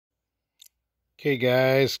Okay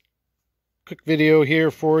guys, quick video here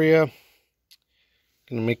for you.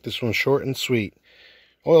 Gonna make this one short and sweet.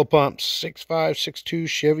 Oil pumps, 6562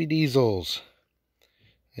 Chevy diesels.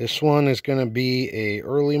 This one is gonna be a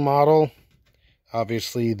early model.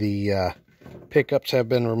 Obviously the pickups have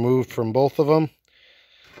been removed from both of them.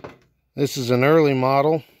 This is an early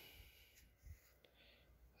model.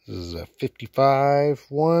 This is a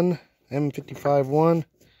 55-1, M55-1,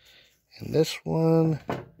 and this one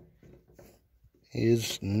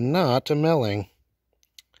is not a milling.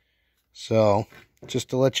 So just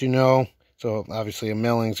to let you know, so obviously a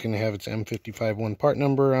milling is going to have its M55-1 part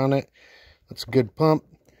number on it. That's a good pump.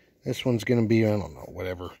 This one's going to be, I don't know,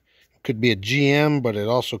 whatever. It could be a GM, but it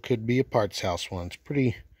also could be a parts house one. It's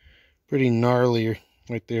pretty gnarly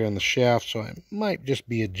right there on the shaft, so it might just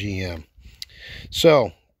be a GM.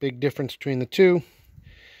 So big difference between the two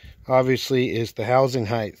obviously is the housing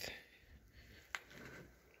height.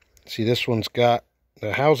 See, this one's got,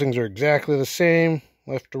 the housings are exactly the same,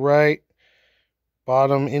 left to right.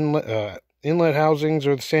 Bottom inlet housings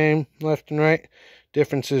are the same, left and right.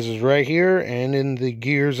 Differences is right here and in the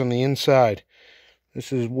gears on the inside.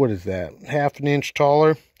 This is, what is that, half an inch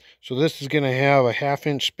taller. So this is going to have a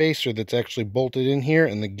half-inch spacer that's actually bolted in here,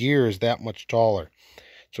 and the gear is that much taller.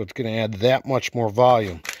 So it's going to add that much more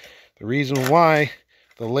volume. The reason why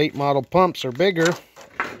the late model pumps are bigger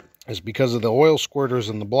is because of the oil squirters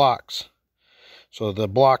in the blocks. So the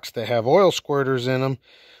blocks that have oil squirters in them,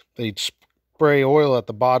 they spray oil at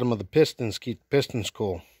the bottom of the pistons, keep the pistons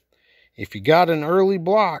cool. If you got an early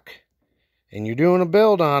block and you're doing a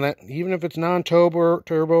build on it, even if it's non-turbo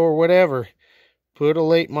or whatever, put a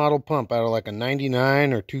late model pump out of like a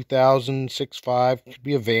 99 or 2000 6.5. Could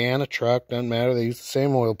be a van, a truck, doesn't matter. They use the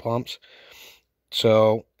same oil pumps.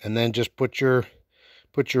 So, and then just put your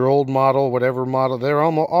old model, whatever model. They're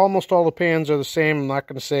almost all the pans are the same. I'm not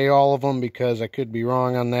going to say all of them because I could be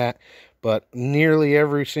wrong on that, but nearly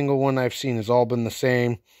every single one I've seen has all been the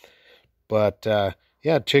same. But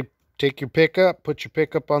yeah, take your pickup, put your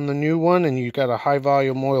pickup on the new one, and you got a high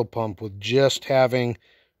volume oil pump with just having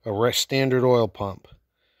a standard oil pump.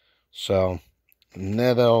 So, and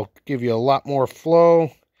that'll give you a lot more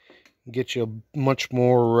flow, get you a much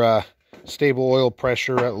more stable oil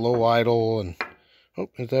pressure at low idle. And oh,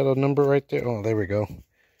 is that a number right there? Oh, there we go.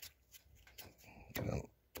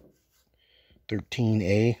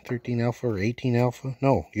 13A, 13 alpha or 18 alpha?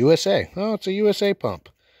 No, USA. Oh, it's a USA pump.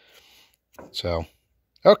 So,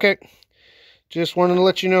 okay. Just wanted to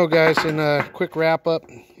let you know, guys, in a quick wrap up,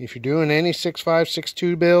 if you're doing any 6.5,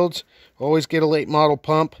 6.2 builds, always get a late model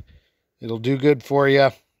pump. It'll do good for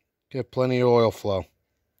you. Get plenty of oil flow.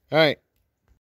 All right.